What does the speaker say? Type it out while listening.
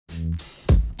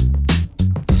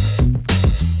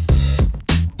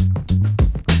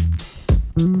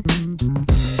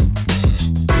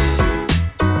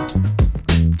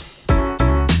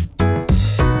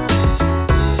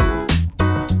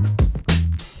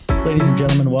Ladies and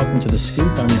gentlemen, welcome to The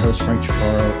Scoop. I'm your host, Frank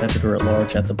Chaparro,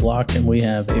 editor-at-large at The Block, and we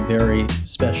have a very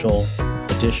special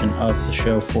edition of the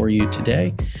show for you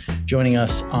today. Joining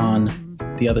us on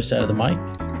the other side of the mic,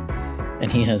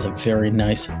 and he has a very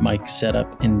nice mic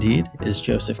setup indeed, is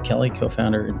Joseph Kelly,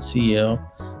 co-founder and CEO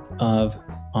of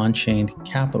Unchained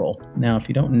Capital. Now, if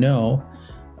you don't know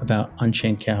about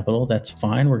Unchained Capital, that's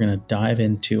fine. We're going to dive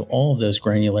into all of those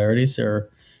granularities. They're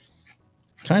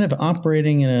kind of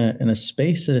operating in a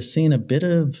space that has seen a bit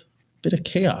of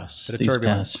chaos these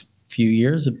past few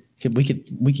years. We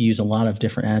could use a lot of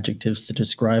different adjectives to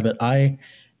describe it. I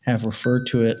have referred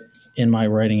to it in my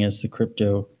writing as the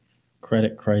crypto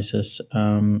credit crisis.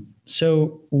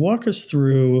 So walk us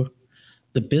through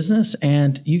the business,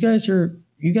 and you guys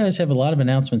have a lot of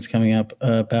announcements coming up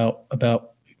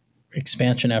about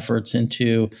expansion efforts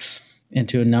into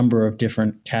a number of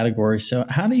different categories. So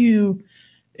how do you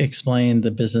explain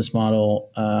the business model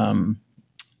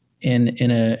in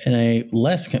a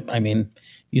less,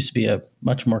 used to be a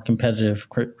much more competitive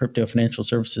crypto financial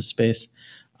services space,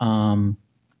 or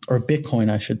Bitcoin,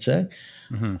 I should say.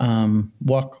 Mm-hmm.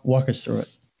 Walk us through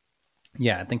it.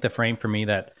 Yeah, I think the frame for me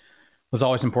that was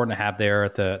always important to have there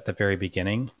at the very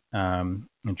beginning. And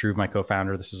Drew, my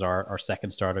co-founder, this is our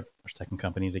second startup, our second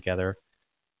company together.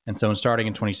 And so in starting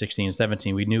in 2016 and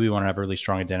 17, we knew we wanted to have a really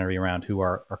strong identity around who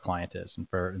our client is.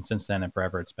 And since then and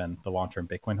forever, it's been the long-term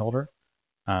Bitcoin holder.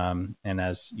 And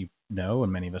as you know,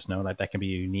 and many of us know, that can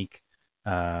be a unique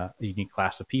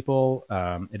class of people.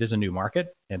 It is a new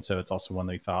market. And so it's also one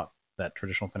that we thought that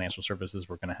traditional financial services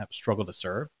were going to have struggled to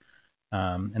serve.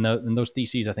 And those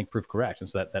theses, I think, proved correct. And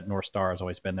so that North Star has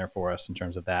always been there for us in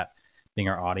terms of that being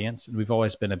our audience. And we've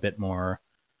always been a bit more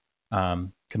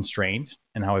constrained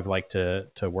in how we've liked to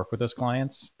work with those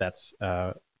clients. That's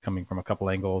coming from a couple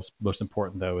angles. Most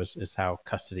important, though, is how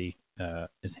custody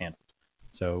is handled.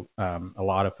 So a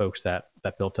lot of folks that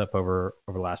built up over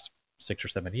the last 6 or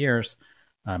 7 years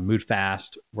moved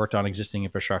fast, worked on existing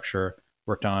infrastructure,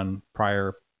 worked on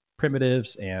prior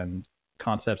primitives and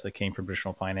concepts that came from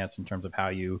traditional finance in terms of how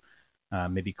you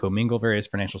maybe commingle various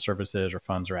financial services or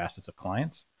funds or assets of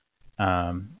clients.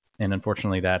 And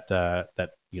unfortunately, that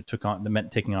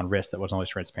meant taking on risks that wasn't always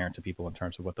transparent to people in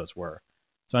terms of what those were.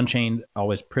 So Unchained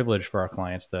always privileged for our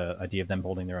clients the idea of them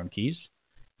holding their own keys.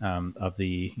 Of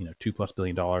the $2+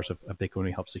 billion of Bitcoin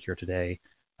we help secure today,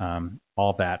 all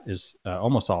of that is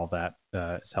almost all of that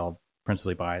is held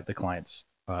principally by the clients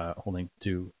holding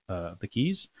to the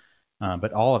keys,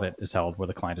 but all of it is held where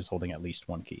the client is holding at least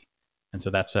one key. And so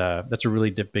that's a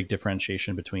really big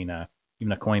differentiation between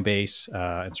even a Coinbase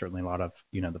and certainly a lot of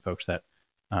the folks that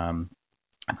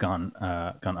have gone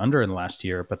under in the last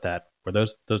year, but that where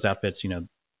those outfits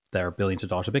that are billions of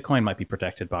dollars of Bitcoin might be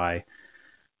protected by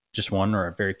just one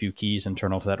or very few keys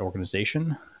internal to that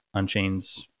organization.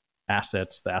 Unchained's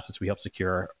assets, the assets we help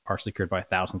secure, are secured by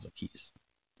thousands of keys,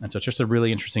 and so it's just a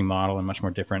really interesting model and much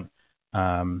more different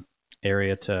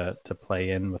area to play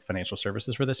in with financial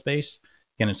services for this space.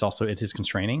 Again, it is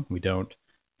constraining. We don't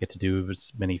get to do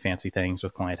as many fancy things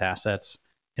with client assets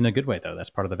in a good way, though. That's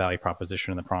part of the value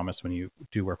proposition and the promise when you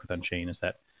do work with Unchained, is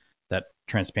that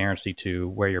transparency to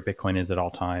where your Bitcoin is at all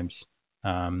times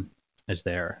is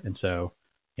there. And so,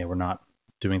 we're not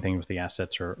doing things with the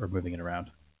assets or moving it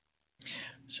around.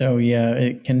 So,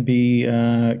 it can be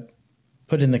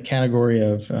put in the category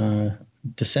of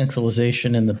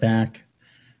decentralization in the back.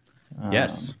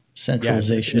 Yes.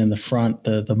 Centralization in the front,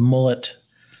 the mullet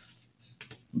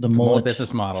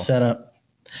business model setup.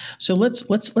 So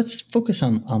let's focus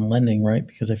on lending, right?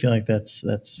 Because I feel like that's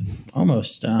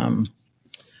almost the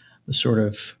sort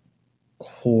of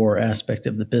core aspect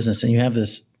of the business. And you have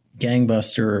this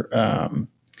gangbuster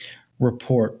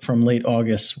report from late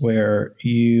August where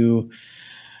you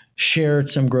shared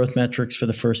some growth metrics for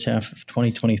the first half of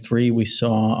 2023. We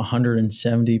saw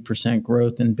 170%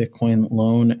 growth in Bitcoin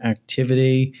loan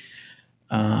activity.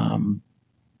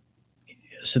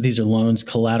 So these are loans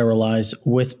collateralized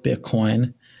with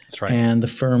Bitcoin. That's right. And the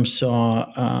firm saw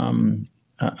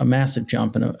a massive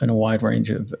jump in a wide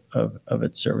range of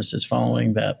its services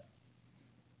following that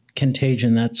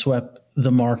contagion that swept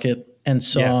the market and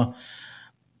saw,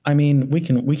 we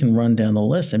can run down the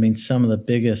list. Some of the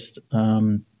biggest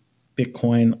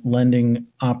Bitcoin lending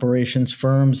operations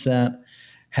firms that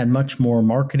had much more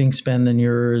marketing spend than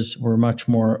yours, were much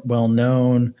more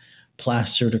well-known,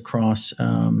 plastered across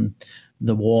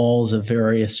the walls of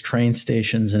various train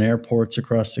stations and airports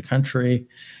across the country.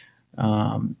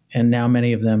 And now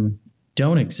many of them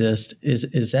don't exist.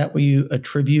 Is that what you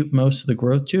attribute most of the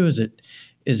growth to? Is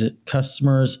it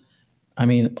customers? A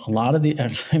lot of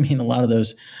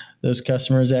those those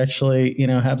customers actually,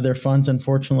 have their funds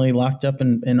unfortunately locked up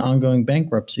in ongoing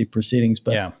bankruptcy proceedings.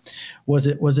 But Yeah, was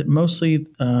it mostly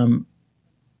a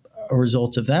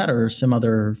result of that, or some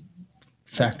other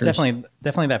factors?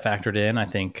 definitely that factored in. I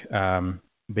think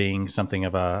being something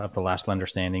of the last lender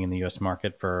standing in the U.S.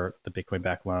 market for the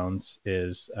Bitcoin-backed loans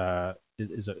is a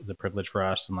privilege for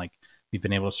us, and like we've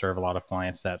been able to serve a lot of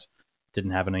clients that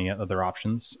didn't have any other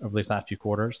options over these last few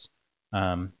quarters.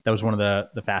 That was one of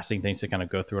the fascinating things to kind of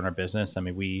go through in our business. I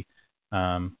mean, we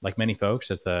like many folks,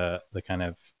 as the kind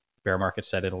of bear market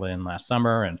settled in last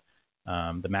summer, and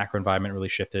the macro environment really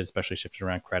shifted, especially shifted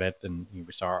around credit, and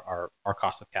we saw our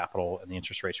cost of capital and the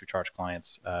interest rates we charge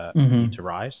clients need to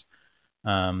rise.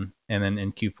 And then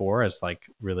in Q4, as like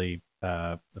really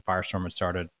the firestorm had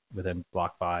started within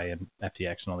BlockFi and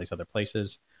FTX and all these other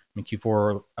places. I mean,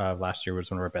 Q4 last year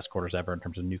was one of our best quarters ever in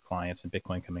terms of new clients and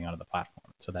Bitcoin coming out of the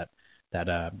platform. So that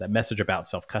message about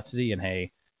self custody and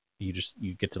hey,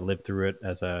 you get to live through it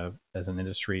as an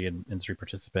industry and industry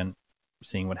participant,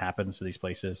 seeing what happens to these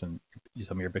places, and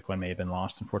some of your Bitcoin may have been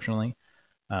lost, unfortunately.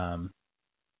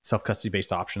 Self custody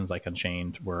based options like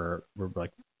Unchained were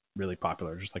like really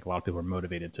popular. Just like a lot of people were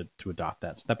motivated to adopt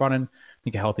that. So that brought in, I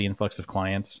think, a healthy influx of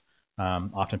clients.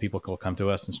 Often people will come to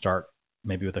us and start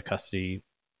maybe with a custody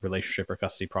relationship or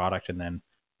custody product and then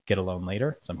get a loan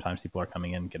later. Sometimes people are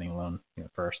coming in getting a loan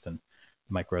first and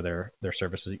might grow their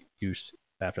services use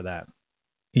after that.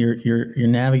 You're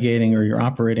navigating, or you're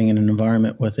operating in an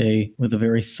environment with a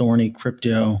very thorny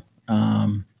crypto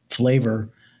flavor,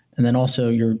 and then also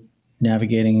you're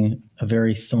navigating a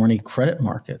very thorny credit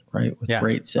market, right? With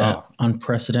rates at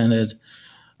unprecedented.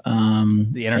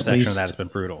 The intersection of that has been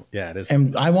brutal. Yeah, it is.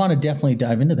 And I want to definitely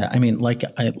dive into that. I mean, like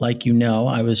I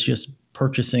was just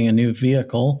purchasing a new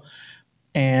vehicle,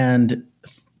 and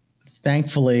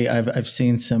thankfully I've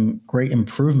seen some great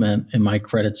improvement in my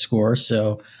credit score.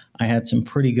 So I had some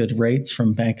pretty good rates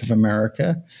from Bank of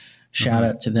America. Shout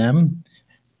out to them.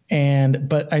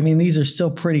 But I mean, these are still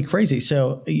pretty crazy.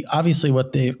 So obviously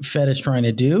what the Fed is trying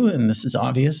to do, and this is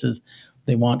obvious, is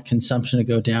they want consumption to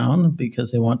go down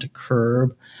because they want to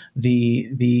curb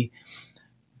the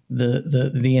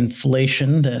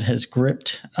inflation that has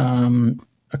gripped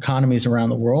economies around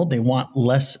the world. They want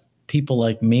less people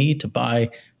like me to buy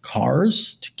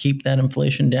cars to keep that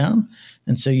inflation down,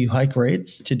 and so you hike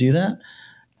rates to do that.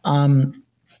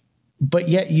 But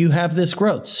yet you have this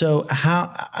growth. So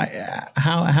how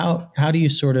do you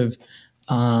sort of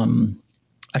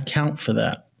account for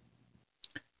that?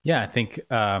 Yeah, I think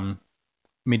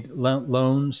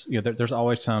loans. There's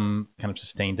always some kind of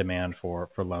sustained demand for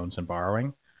loans and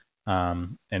borrowing.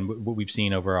 And what we've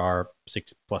seen over our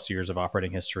 6+ years of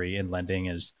operating history in lending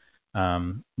is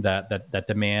that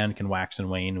demand can wax and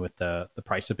wane with the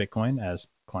price of Bitcoin as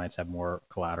clients have more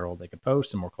collateral they can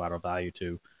post and more collateral value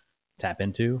to tap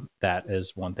into. That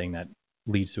is one thing that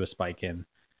leads to a spike in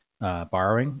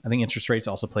borrowing. I think interest rates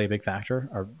also play a big factor.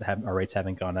 Our rates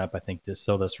haven't gone up. I think to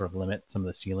still to sort of limit some of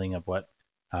the ceiling of what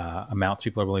amounts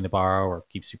people are willing to borrow, or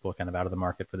keeps people kind of out of the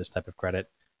market for this type of credit.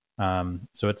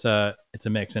 So it's a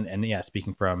mix. And yeah,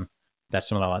 speaking from that,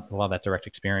 a lot of that direct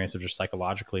experience of just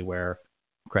psychologically where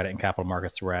credit and capital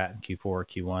markets were at in Q4,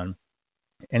 Q1,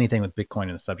 anything with Bitcoin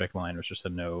in the subject line was just a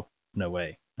no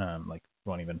way. Like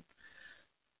won't even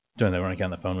doing that when I get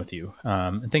on the phone with you.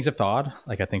 And things have thawed.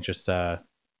 Like I think just the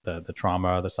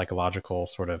trauma, the psychological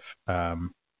sort of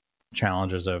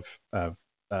challenges of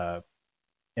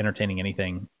entertaining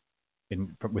anything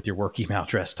with your work email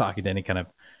address, talking to any kind of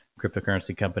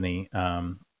cryptocurrency company,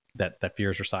 that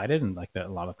fears are cited, and like that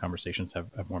a lot of conversations have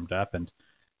warmed up. And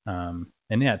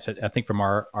yeah, I think from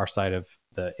our side of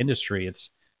the industry, it's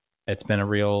been a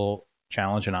real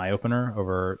challenge and eye opener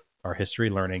over our history,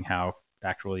 learning how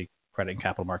actually credit and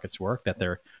capital markets work, that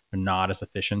they're not as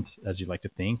efficient as you'd like to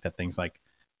think. That things like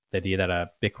the idea that a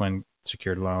Bitcoin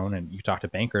secured loan, and you talk to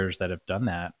bankers that have done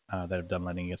that, that have done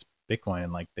lending against Bitcoin,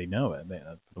 and like they know it.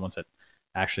 The ones that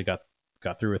actually got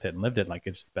through with it and lived it, like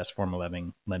it's the best form of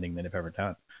lending they've ever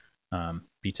done.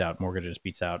 Beats out mortgages,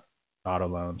 beats out auto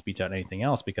loans, beats out anything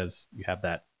else, because you have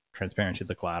that transparency of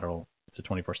the collateral. It's a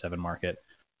 24/7 market,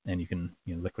 and you can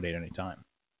liquidate any time.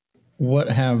 What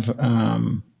have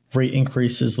rate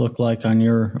increases look like on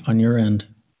your end?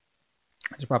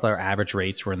 So probably our average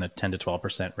rates were in the 10 to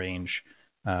 12% range,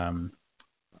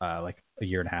 like a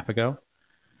year and a half ago,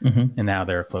 and now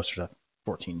they're closer to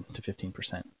 14 to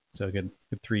 15%. So a good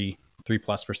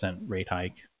 3+% rate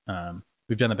hike.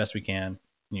 We've done the best we can,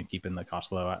 keeping the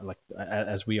cost low, like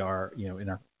as we are, in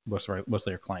our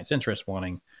mostly our clients' interest,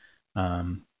 wanting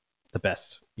the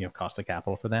best cost of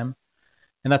capital for them.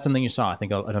 And that's something you saw. I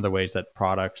think another way is that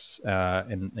products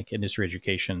and like industry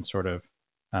education sort of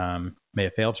may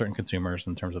have failed certain consumers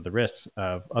in terms of the risks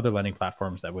of other lending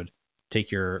platforms that would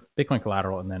take your Bitcoin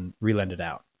collateral and then relend it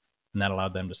out. And that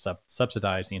allowed them to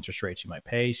subsidize the interest rates you might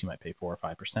pay. So you might pay 4 or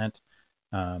 5%.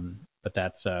 But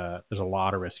that's there's a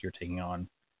lot of risk you're taking on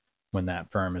when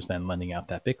that firm is then lending out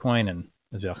that Bitcoin. And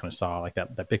as we all kind of saw, like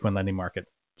that Bitcoin lending market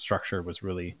structure was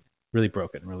really, really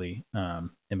broken, really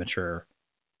immature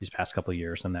these past couple of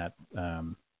years, and that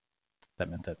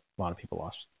meant that a lot of people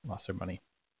lost their money.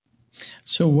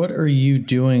 So, what are you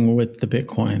doing with the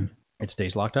Bitcoin? It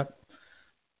stays locked up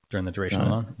during the duration of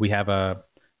the loan. We have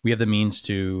the means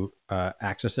to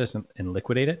access this and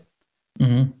liquidate it.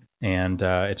 Mm-hmm. And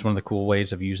it's one of the cool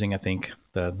ways of using, I think,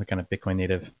 the kind of Bitcoin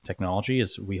native technology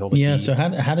is we hold. Yeah. So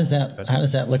how does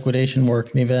that liquidation work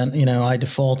in the event, I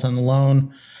default on the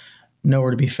loan,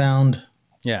 nowhere to be found?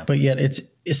 Yeah. But yet it's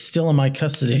still in my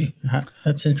custody.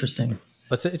 That's interesting.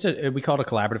 We call it a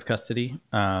collaborative custody.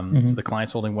 So the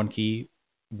client's holding one key,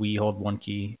 we hold one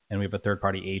key, and we have a third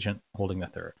party agent holding the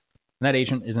third. And that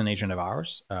agent is an agent of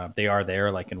ours. They are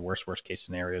there, like in worst case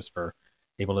scenarios,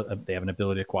 they have an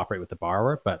ability to cooperate with the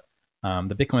borrower, but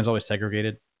the Bitcoin is always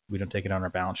segregated. We don't take it on our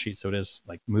balance sheet. So it is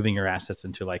like moving your assets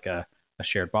into like a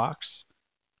shared box,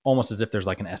 almost as if there's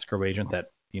like an escrow agent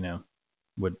that,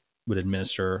 would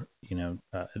administer,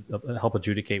 help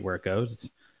adjudicate where it goes. It's,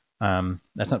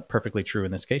 that's not perfectly true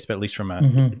in this case, but at least from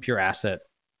a pure asset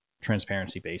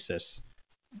transparency basis,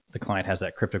 the client has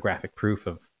that cryptographic proof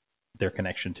of their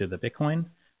connection to the Bitcoin,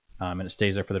 and it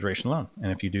stays there for the duration of the loan.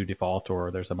 And if you do default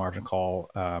or there's a margin call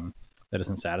that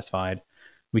isn't satisfied,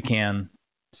 we can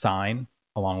sign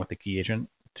along with the key agent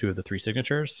 2 of the 3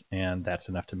 signatures, and that's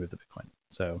enough to move the Bitcoin.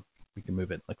 So we can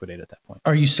move it, liquidate at that point.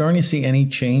 Are you starting to see any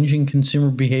change in consumer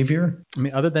behavior? I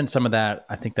mean, other than some of that,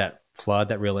 I think that flood,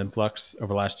 that real influx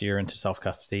over last year into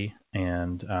self-custody,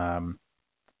 and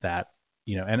that,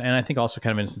 and I think also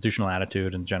kind of institutional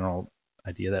attitude and general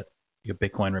idea that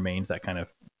Bitcoin remains that kind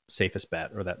of safest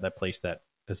bet, or that place that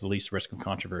has the least risk of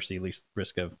controversy, least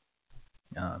risk of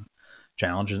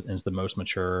challenge, and is the most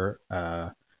mature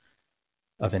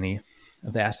of any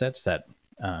of the assets that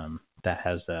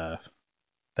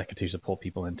that continues to pull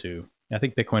people into. I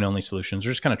think Bitcoin only solutions are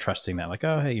just kind of trusting that, like,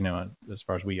 oh, hey, as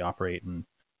far as we operate and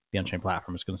the Unchain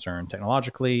platform is concerned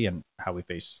technologically and how we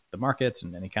face the markets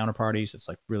and any counterparties, it's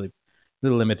like really,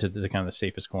 really limited to the kind of the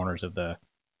safest corners of the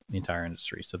entire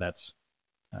industry. So that's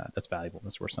valuable.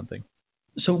 That's worth something.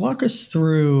 So walk us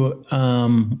through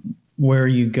where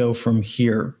you go from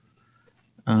here.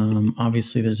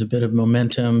 Obviously, there's a bit of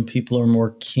momentum. People are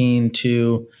more keen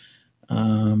to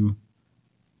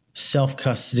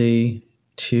self-custody,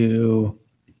 to,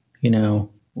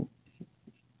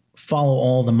 follow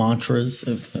all the mantras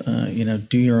of,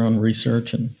 do your own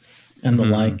research and the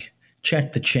like,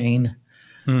 check the chain.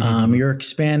 You're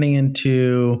expanding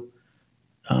into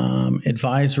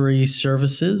advisory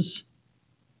services.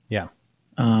 Yeah.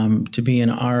 To be an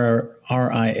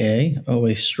RIA,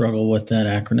 always struggle with that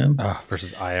acronym.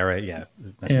 Versus IRA, yeah.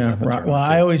 Yeah, right. Well,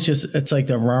 I always it's like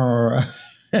the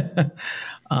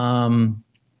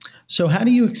So how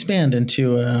do you expand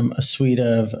into a suite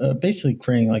of basically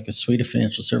creating like a suite of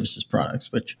financial services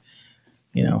products, which,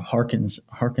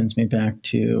 harkens me back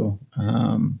to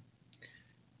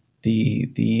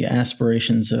the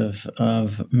aspirations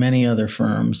of many other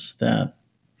firms that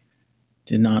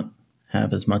did not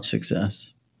have as much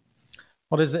success.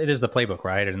 Well, it is the playbook,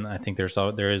 right? And I think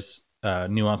there is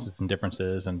nuances and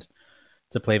differences, and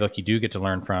it's a playbook you do get to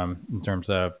learn from in terms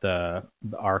of the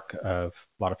arc of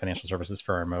a lot of financial services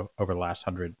firm over the last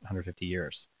 150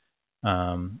 years.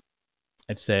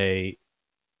 I'd say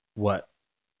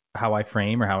how I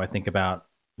frame or how I think about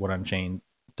what Unchained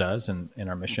does and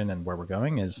our mission and where we're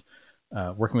going is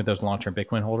working with those long-term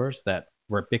Bitcoin holders that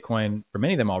where Bitcoin for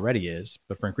many of them already is,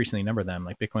 but for increasingly number of them,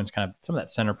 like Bitcoin's kind of some of that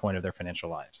center point of their financial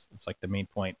lives. It's like the main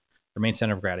point, their main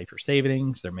center of gravity for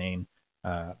savings, their main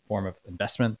form of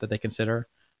investment that they consider.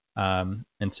 And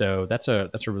so that's a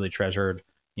really treasured,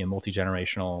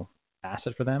 multi-generational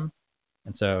asset for them.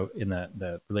 And so in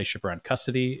the relationship around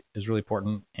custody is really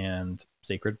important and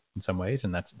sacred in some ways.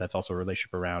 And that's also a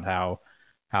relationship around how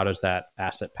does that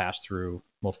asset pass through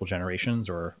multiple generations,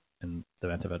 or in the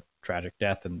event of a tragic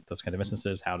death and those kind of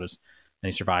instances, how does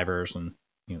any survivors and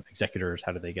executors,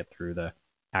 how do they get through the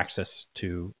access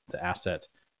to the asset,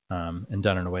 and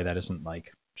done in a way that isn't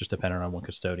like just dependent on one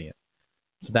custodian.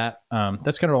 So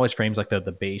that's kind of always frames like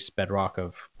the base bedrock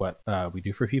of what we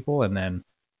do for people. And then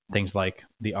things like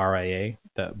the RIA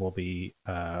that will be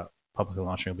publicly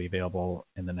launching will be available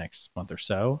in the next month or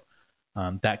so.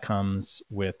 That comes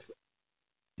with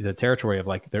the territory of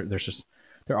like, there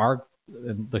are,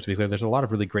 let's be clear, there's a lot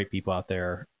of really great people out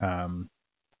there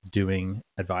doing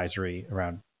advisory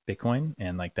around Bitcoin,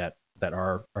 and like that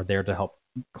are there to help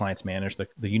clients manage the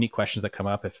unique questions that come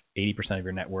up if 80% of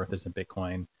your net worth is in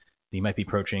Bitcoin. You might be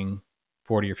approaching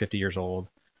 40 or 50 years old.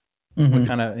 What Mm-hmm.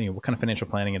 kind of what kind of financial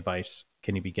planning advice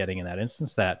can you be getting in that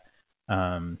instance that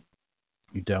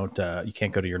you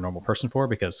can't go to your normal person for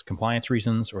because compliance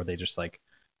reasons, or they just like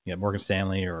Morgan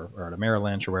Stanley or at a Merrill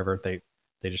Lynch or wherever they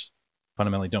just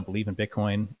fundamentally don't believe in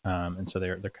Bitcoin, and so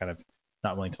they're kind of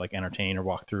not willing to like entertain or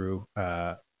walk through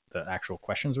the actual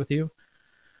questions with you.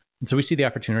 And so we see the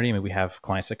opportunity. I mean, we have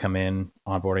clients that come in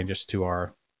onboarding just to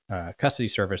our custody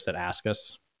service that ask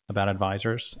us about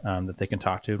advisors that they can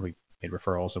talk to. We made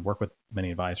referrals and work with many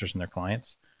advisors and their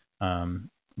clients.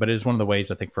 But it is one of the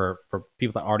ways I think for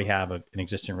people that already have an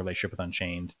existing relationship with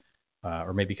Unchained,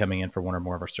 or maybe coming in for one or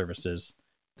more of our services,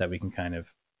 that we can kind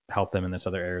of help them in this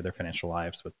other area of their financial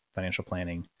lives with financial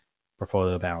planning,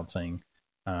 portfolio balancing,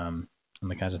 and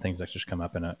the kinds of things that just come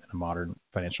up in a modern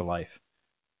financial life.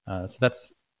 So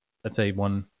that's a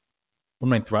one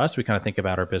main thrust. We kind of think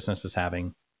about our business as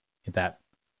having that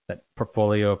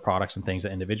portfolio of products and things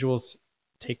that individuals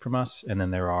take from us, and then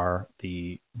there are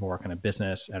the more kind of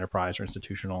business, enterprise, or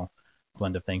institutional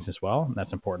blend of things as well. And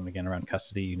that's important again around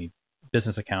custody. You need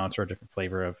business accounts or a different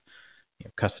flavor of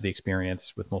custody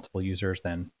experience with multiple users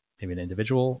than maybe an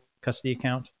individual custody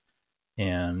account.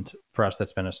 And for us,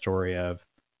 that's been a story of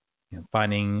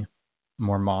finding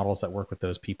more models that work with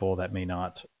those people that may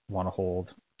not want to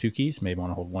hold two keys, maybe want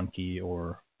to hold one key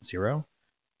or zero.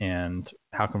 And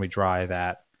how can we drive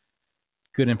at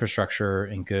good infrastructure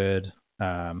and good,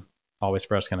 always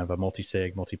for us, kind of a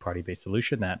multi-sig, multi-party based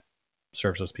solution that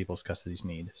serves those people's custody's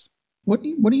needs. What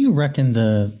do you reckon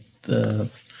the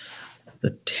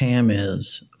TAM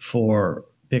is for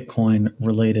Bitcoin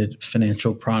related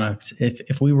financial products?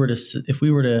 If we were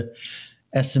to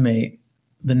estimate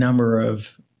the number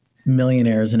of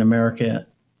millionaires in America,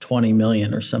 20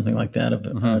 million or something like that,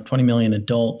 of 20 million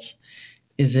adults,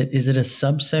 is it a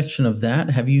subsection of that?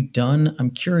 Have you done?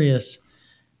 I'm curious.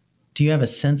 Do you have a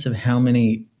sense of how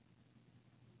many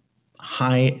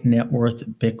high net worth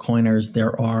Bitcoiners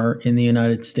there are in the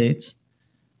United States?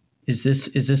 Is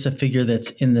this a figure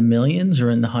that's in the millions or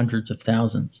in the hundreds of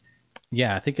thousands?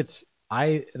 Yeah, I think it's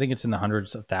in the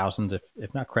hundreds of thousands,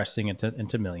 if not cresting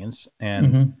into millions.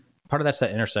 And part of that's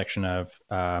that intersection of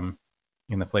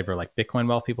in the flavor like Bitcoin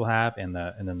wealth people have, and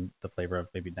then the flavor of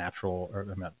maybe natural, or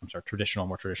I'm sorry,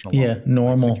 more traditional wealth. Yeah,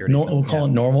 normal. Like We'll call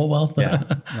it normal wealth. Yeah,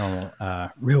 normal,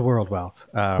 real world wealth.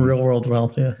 Real world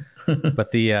wealth. Yeah.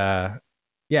 But the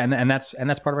and that's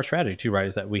part of our strategy too, right?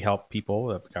 Is that we help people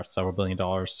that have got several $1 billion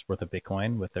worth of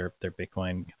Bitcoin with their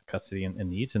Bitcoin custody and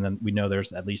needs, and then we know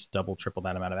there's at least double, triple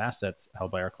that amount of assets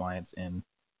held by our clients in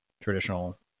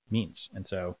traditional means, and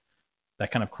so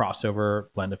that kind of crossover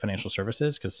blend of financial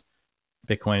services, because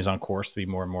Bitcoin is on course to be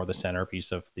more and more the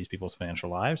centerpiece of these people's financial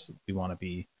lives. We want to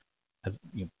be as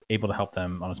able to help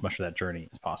them on as much of that journey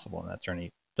as possible, and that journey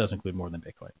does include more than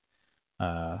Bitcoin.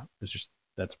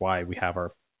 That's why we have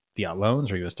our fiat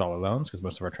loans or US dollar loans, because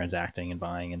most of our transacting and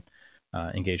buying and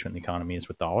engagement in the economy is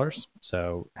with dollars.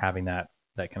 So having that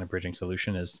kind of bridging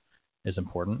solution is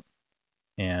important.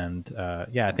 And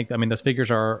I think those figures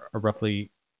are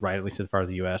roughly right, at least as far as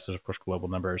the US. There's of course global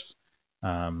numbers.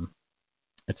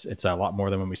 It's a lot more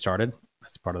than when we started.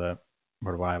 That's part of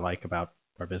what I like about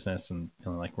our business, and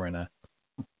feeling like we're in a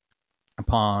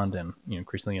pond, and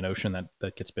increasingly an ocean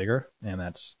that gets bigger. And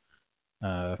that's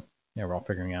we're all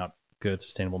figuring out good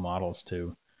sustainable models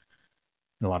to,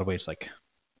 in a lot of ways, like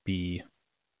be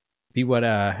what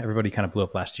everybody kind of blew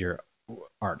up last year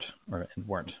aren't, or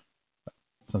weren't.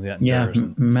 Something that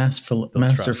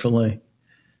masterfully.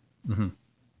 Mm-hmm.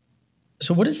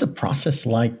 So what is the process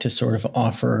like to sort of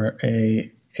offer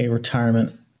a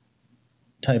retirement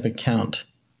type account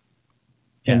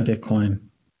in Bitcoin?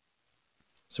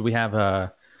 So we have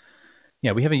a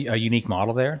unique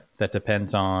model there that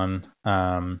depends on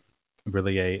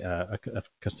really a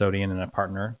custodian and a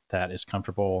partner that is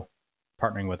comfortable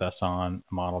partnering with us on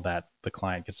a model that the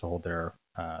client gets to hold their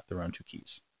own two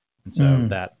keys. And so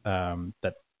that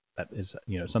is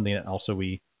something that also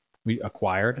we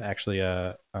acquired, actually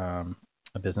a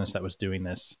business that was doing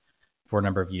this for a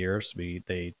number of years.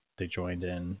 They joined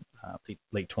in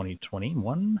late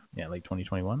 2021. Late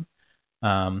 2021.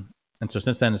 And so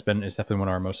since then, it's definitely one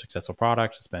of our most successful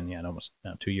products. It's been almost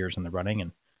 2 years in the running,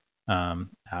 and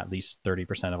at least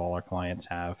 30% of all our clients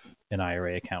have an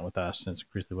IRA account with us. And it's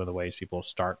increasingly one of the ways people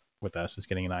start with us is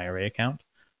getting an IRA account.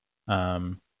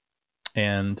 And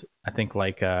I think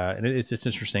it's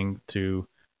interesting to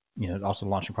also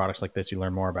launching products like this. You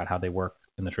learn more about how they work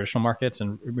in the traditional markets.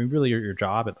 And I mean, really, your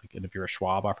job, and if you're a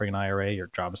Schwab offering an IRA, your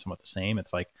job is somewhat the same.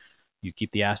 It's like you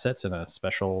keep the assets in a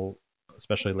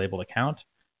specially labeled account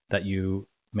that you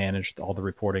manage all the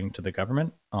reporting to the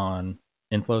government on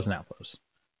inflows and outflows.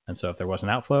 And so if there was an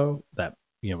outflow that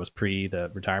was pre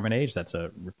the retirement age, that's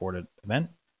a reported event.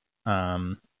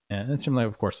 And similarly,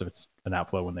 of course, if it's an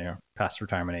outflow when they are past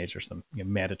retirement age, there's some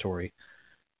mandatory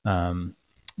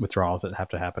withdrawals that have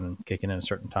to happen and kick in at a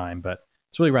certain time. But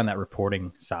it's really around that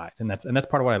reporting side, and that's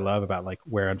part of what I love about like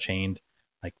where Unchained,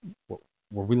 like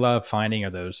where we love finding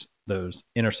are those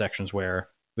intersections where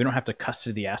we don't have to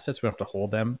custody the assets, we don't have to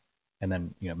hold them, and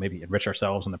then maybe enrich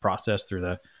ourselves in the process through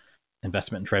the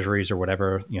investment in treasuries or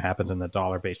whatever happens in the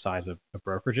dollar-based sides of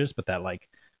brokerages, but that like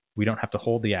we don't have to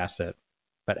hold the asset,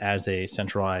 but as a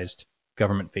centralized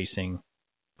government-facing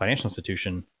financial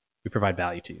institution, we provide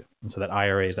value to you. And so that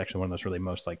IRA is actually one of those really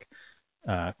most like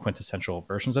quintessential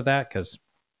versions of that, because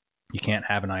you can't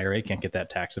have an IRA, can't get that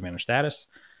tax advantage status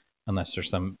unless there's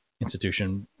some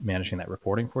institution managing that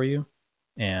reporting for you,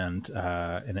 and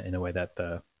in a way that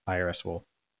the IRS will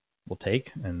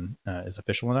take and is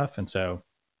official enough. And so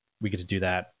we get to do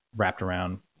that wrapped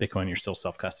around Bitcoin. You're still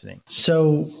self-custodying.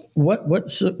 So what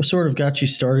sort of got you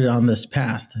started on this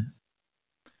path?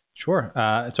 Sure.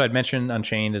 So I'd mentioned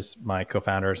Unchained as my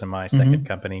co-founders and my second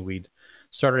company. We'd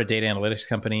started a data analytics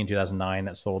company in 2009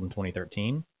 that sold in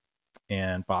 2013,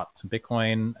 and bought some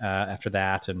Bitcoin after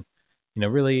that. And,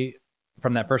 really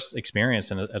from that first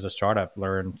experience and as a startup,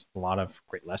 learned a lot of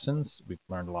great lessons. We've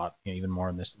learned a lot, even more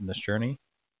in this journey.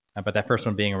 But that first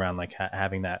one being around like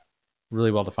having that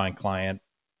really well-defined client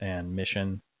and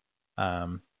mission.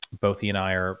 Both he and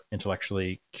I are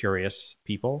intellectually curious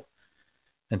people,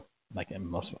 and like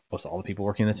most all the people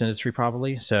working in this industry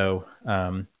probably. So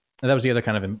that was the other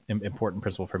kind of important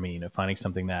principle for me, finding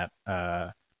something that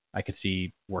I could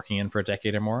see working in for a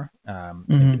decade or more,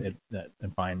 and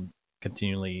find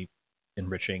continually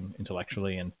enriching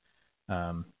intellectually and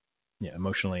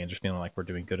emotionally, and just feeling like we're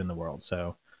doing good in the world.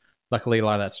 So luckily, a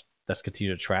lot of that's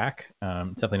continued to track.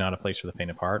 It's definitely not a place for the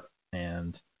faint of heart,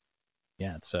 and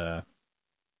yeah, it's I'd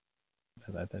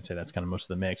say that's kind of most of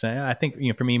the mix. And I think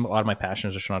for me, a lot of my passion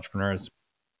as an entrepreneur is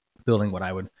building what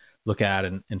I would look at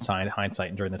in hindsight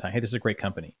and during the time. Hey, this is a great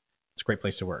company. It's a great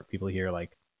place to work. People here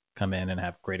like come in and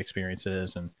have great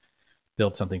experiences and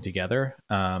build something together.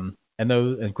 And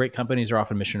great companies are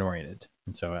often mission oriented,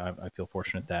 and so I feel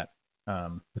fortunate that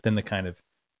within the kind of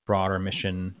broader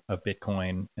mission of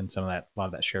Bitcoin and a lot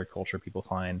of that shared culture people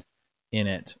find in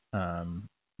it,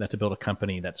 that to build a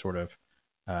company that sort of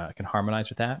can harmonize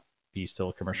with that, be still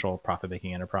a commercial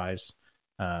profit-making enterprise,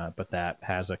 but that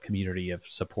has a community of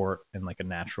support and like a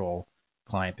natural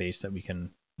client base that we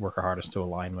can work our hardest to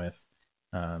align with.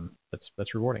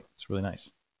 That's rewarding. It's really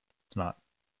nice. It's not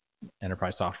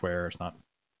enterprise software. It's not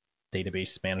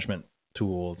database management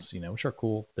tools, which are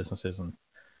cool businesses, and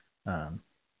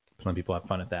some people have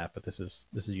fun at that, but this is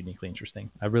uniquely interesting.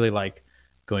 I really like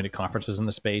going to conferences in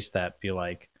the space that feel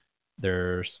like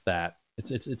there's that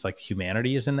it's like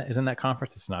humanity is in that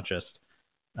conference. It's not just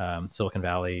Silicon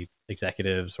Valley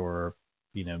executives or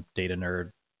data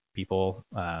nerd people.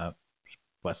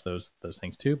 Bless those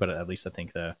things too, but at least I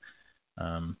think the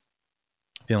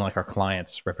feeling like our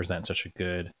clients represent such a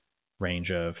good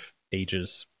range of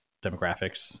ages,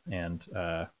 demographics, and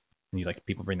you like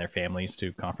people bring their families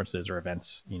to conferences or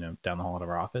events, down the hall out of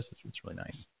our office. It's really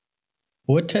nice.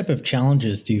 What type of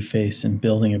challenges do you face in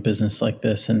building a business like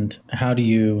this, and how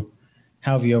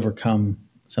have you overcome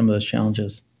some of those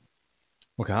challenges?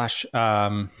 Well, gosh,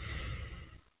 early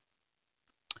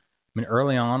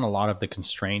on, a lot of the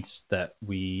constraints that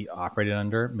we operated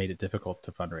under made it difficult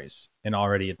to fundraise, and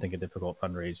already I think a difficult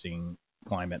fundraising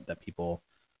climate that people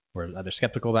were either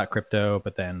skeptical about crypto,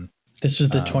 but then this was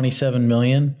the 27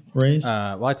 million raise.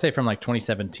 Well, I'd say from like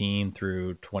 2017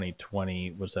 through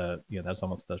 2020 was that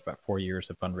was about 4 years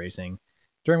of fundraising,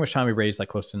 during which time we raised like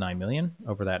close to 9 million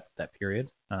over that period.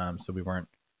 So we weren't,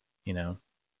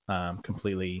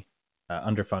 completely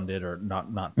underfunded or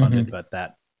not funded, but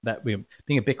that we,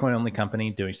 being a Bitcoin only company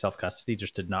doing self custody,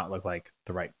 just did not look like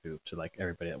the right move to like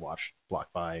everybody that watched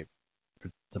BlockFi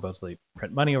supposedly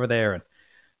print money over there and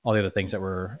all the other things that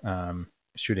were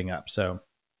shooting up. So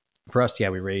for us, we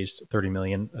raised 30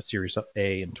 million, a Series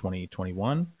A in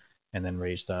 2021, and then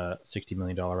raised a $60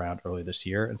 million round early this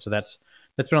year. And so that's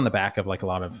been on the back of like a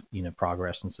lot of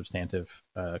progress and substantive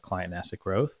client and asset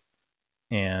growth.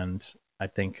 And I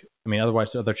think,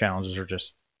 otherwise, other challenges are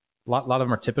just a lot of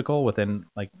them are typical within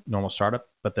like normal startup,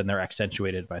 but then they're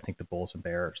accentuated by I think the bulls and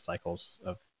bear cycles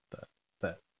of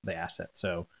the asset.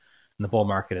 So in the bull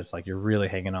market, it's like you're really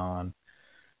hanging on.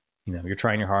 You're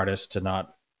trying your hardest to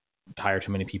not hire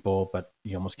too many people, but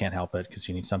you almost can't help it because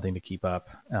you need something to keep up.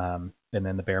 And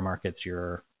then the bear markets,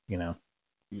 the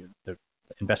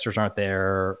investors aren't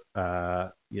there.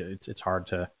 It's hard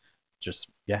to just,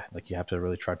 like you have to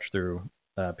really trudge through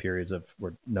periods of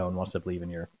where no one wants to believe in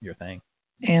your thing.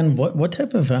 And what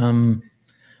type of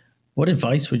what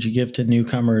advice would you give to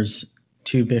newcomers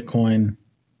to Bitcoin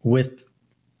with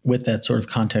that sort of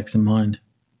context in mind?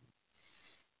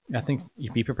 I think you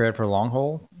be prepared for a long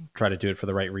haul. Try to do it for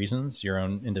the right reasons, your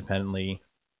own independently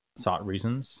sought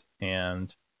reasons,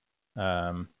 and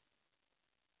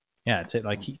it's it.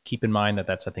 Like keep in mind that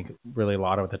that's, I think, really a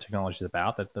lot of what the technology is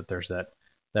about. That there's that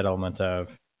element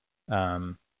of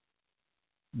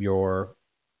your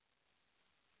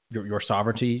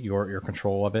sovereignty, your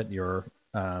control of it, your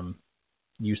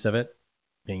use of it,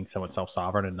 being somewhat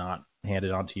self-sovereign and not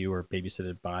handed onto you or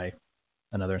babysitted by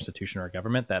another institution or a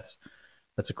government. That's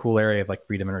a cool area of like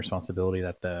freedom and responsibility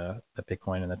that the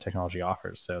Bitcoin and the technology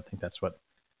offers. So I think that's what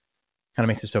kind of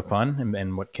makes it so fun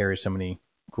and what carries so many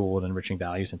cool and enriching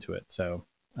values into it. So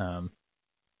I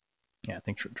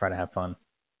think try to have fun.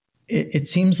 It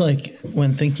seems like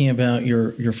when thinking about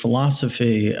your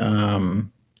philosophy,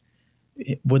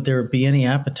 would there be any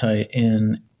appetite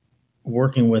in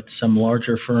working with some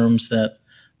larger firms that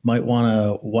might want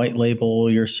to white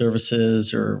label your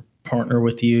services or partner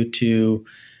with you to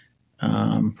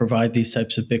provide these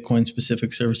types of Bitcoin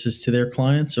specific services to their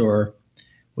clients? Or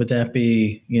would that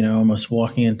be, almost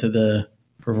walking into the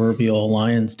proverbial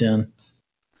lion's den?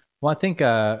 Well, I think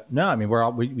no. I mean,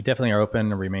 we definitely are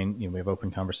open and remain. We have open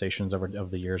conversations over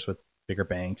the years with bigger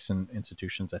banks and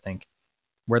institutions. I think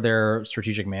where their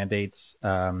strategic mandates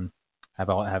have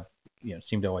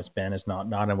seem to always been is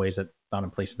not in ways that not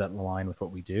in places that align with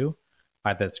what we do.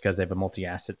 Either it's because they have a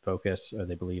multi-asset focus, or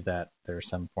they believe that there's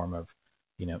some form of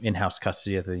in-house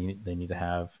custody that they need to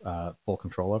have full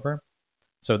control over.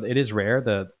 So it is rare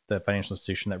the financial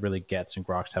institution that really gets and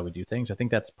groks how we do things. I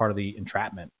think that's part of the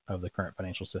entrapment of the current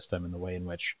financial system and the way in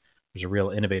which there's a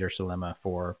real innovator's dilemma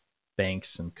for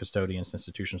banks and custodians and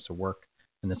institutions to work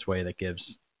in this way that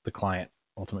gives the client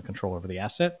ultimate control over the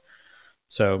asset.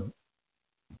 So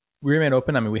we remain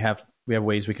open. I mean, we have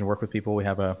ways we can work with people. We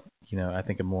have I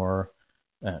think a more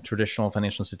traditional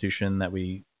financial institution that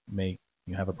we may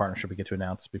have a partnership we get to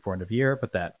announce before end of year,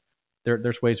 but that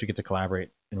there's ways we get to collaborate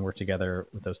and work together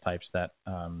with those types that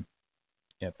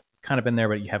have kind of been there,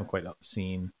 but you haven't quite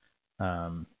seen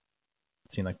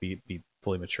like be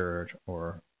fully matured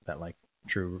or that like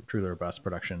truly robust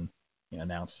production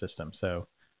announced system. So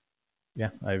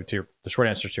the short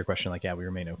answer to your question, we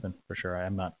remain open for sure.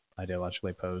 I'm not ideologically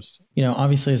opposed.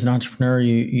 Obviously as an entrepreneur,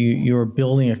 you're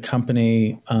building a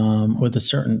company with a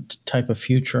certain type of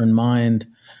future in mind.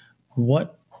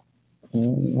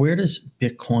 Where does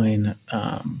Bitcoin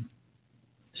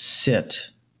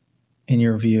sit, in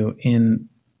your view, in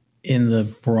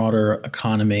the broader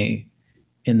economy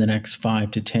in the next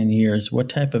 5 to 10 years? What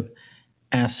type of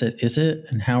asset is it,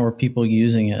 and how are people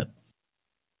using it?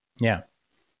 Yeah,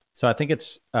 so I think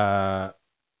it's what I'm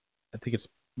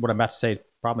about to say is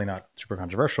probably not super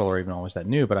controversial or even always that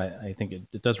new, but I think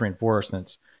it does reinforce, and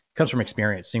it comes from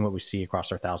experience, seeing what we see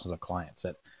across our thousands of clients.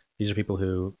 That these are people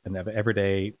who have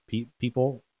everyday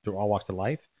people through all walks of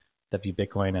life that view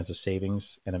Bitcoin as a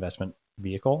savings and investment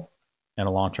vehicle and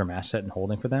a long-term asset and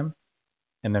holding for them.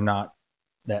 And they're not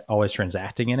that always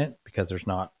transacting in it because there's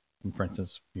not, for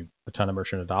instance, a ton of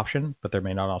merchant adoption, but there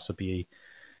may not also be,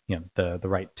 the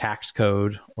right tax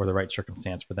code or the right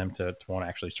circumstance for them to want to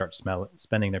actually start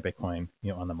spending their Bitcoin,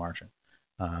 on the margin.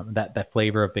 That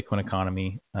flavor of Bitcoin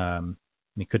economy,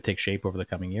 it could take shape over the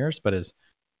coming years, but is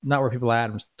not where people are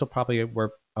at. I'm still probably where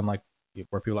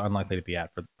people are unlikely to be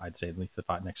at for, I'd say, at least the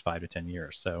next 5 to 10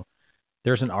 years. So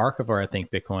there's an arc of where I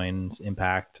think Bitcoin's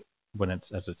impact,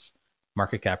 as its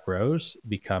market cap grows,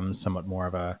 becomes somewhat more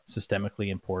of a systemically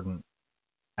important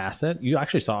asset. You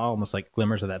actually saw almost like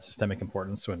glimmers of that systemic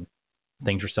importance when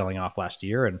things were selling off last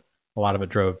year, and a lot of it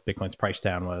drove Bitcoin's price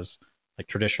down was like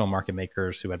traditional market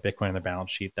makers who had Bitcoin on their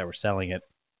balance sheet that were selling it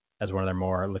as one of their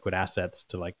more liquid assets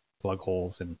to like plug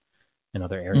holes in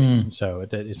other areas. And so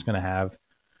it's going to have,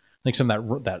 I think, some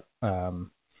of that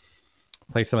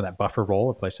play some of that buffer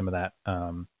role, play some of that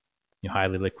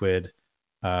highly liquid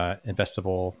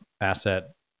investable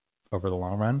asset over the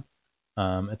long run.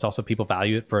 It's also, people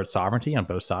value it for its sovereignty on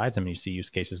both sides. I mean, you see use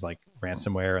cases like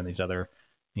ransomware and these other,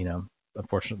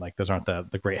 unfortunately, like those aren't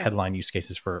the great headline use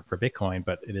cases for Bitcoin,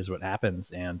 but it is what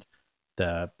happens. And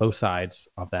both sides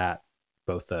of that,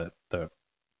 both the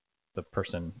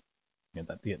person,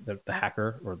 the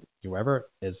hacker or whoever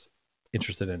is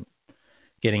interested in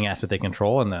getting asset they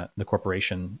control, and the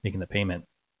corporation making the payment,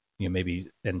 maybe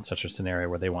in such a scenario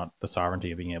where they want the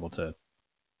sovereignty of being able to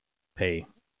pay,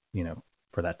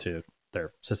 for that to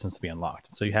their systems to be unlocked.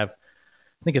 So you have,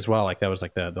 I think as well, like that was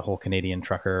like the whole Canadian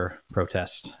trucker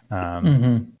protest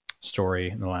story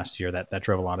in the last year that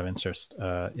drove a lot of interest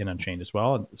in Unchained as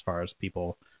well, as far as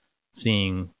people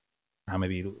seeing how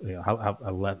maybe how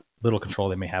little control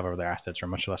they may have over their assets, or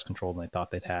much less control than they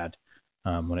thought they'd had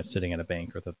when it's sitting at a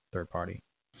bank or the third party.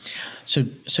 So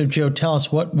Joe, tell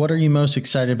us what are you most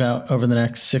excited about over the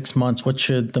next 6 months? What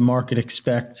should the market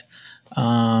expect?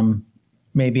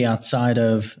 Maybe outside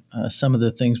of some of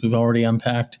the things we've already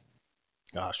unpacked.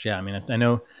 Gosh, yeah. I mean, I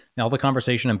know all the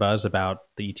conversation and buzz about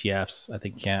the ETFs. I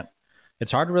think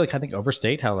it's hard to really kind of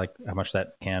overstate how much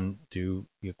that can do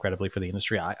credibly for the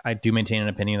industry. I do maintain an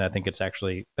opinion that I think it's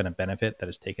actually been a benefit that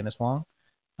it's taken this long.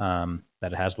 That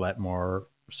it has let more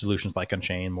solutions like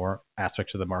Unchained, more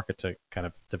aspects of the market to kind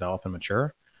of develop and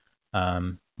mature.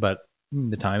 But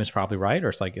the time is probably right, or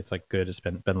it's like good. It's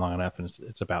been long enough, and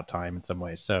it's about time in some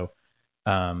ways. So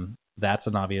that's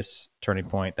an obvious turning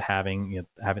point. The having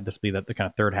this be the kind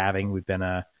of third halving we've been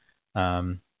a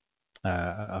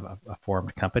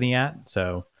formed company at.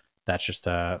 So that's just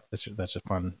fun.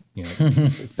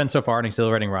 It's been so far an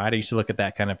exhilarating ride. I used to look at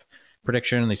that kind of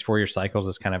prediction in these 4-year cycles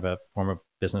as kind of a form of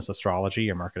business astrology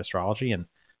or market astrology, and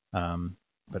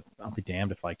but I'll be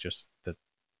damned if just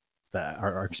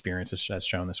our experience has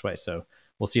shown this way. So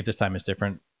we'll see if this time is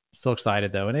different. Still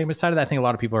excited though, and I'm excited that I think a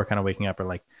lot of people are kind of waking up, or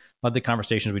like a lot of the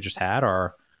conversations we just had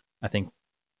are, I think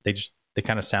they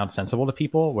kind of sound sensible to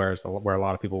people, whereas where a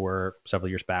lot of people were several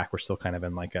years back, we're still kind of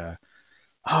in but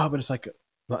it's like,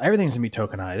 well, everything's gonna be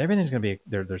tokenized, everything's gonna be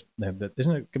there's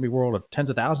isn't it gonna be a world of tens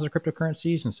of thousands of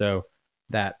cryptocurrencies, and so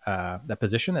that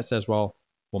position that says well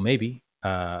maybe,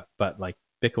 but like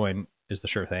Bitcoin is the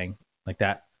sure thing, like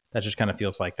that just kind of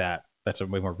feels like that's a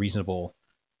way more reasonable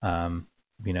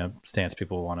stance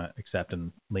people want to accept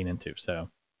and lean into. So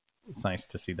it's nice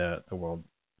to see the world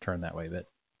turn that way a bit.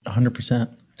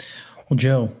 100%. Well,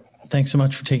 Joe, thanks so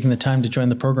much for taking the time to join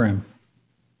the program.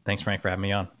 Thanks, Frank, for having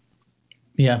me on.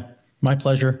 Yeah, my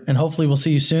pleasure. And hopefully we'll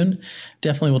see you soon.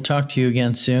 Definitely we'll talk to you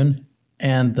again soon.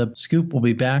 And the Scoop will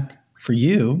be back for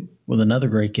you with another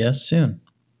great guest soon.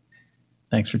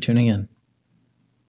 Thanks for tuning in.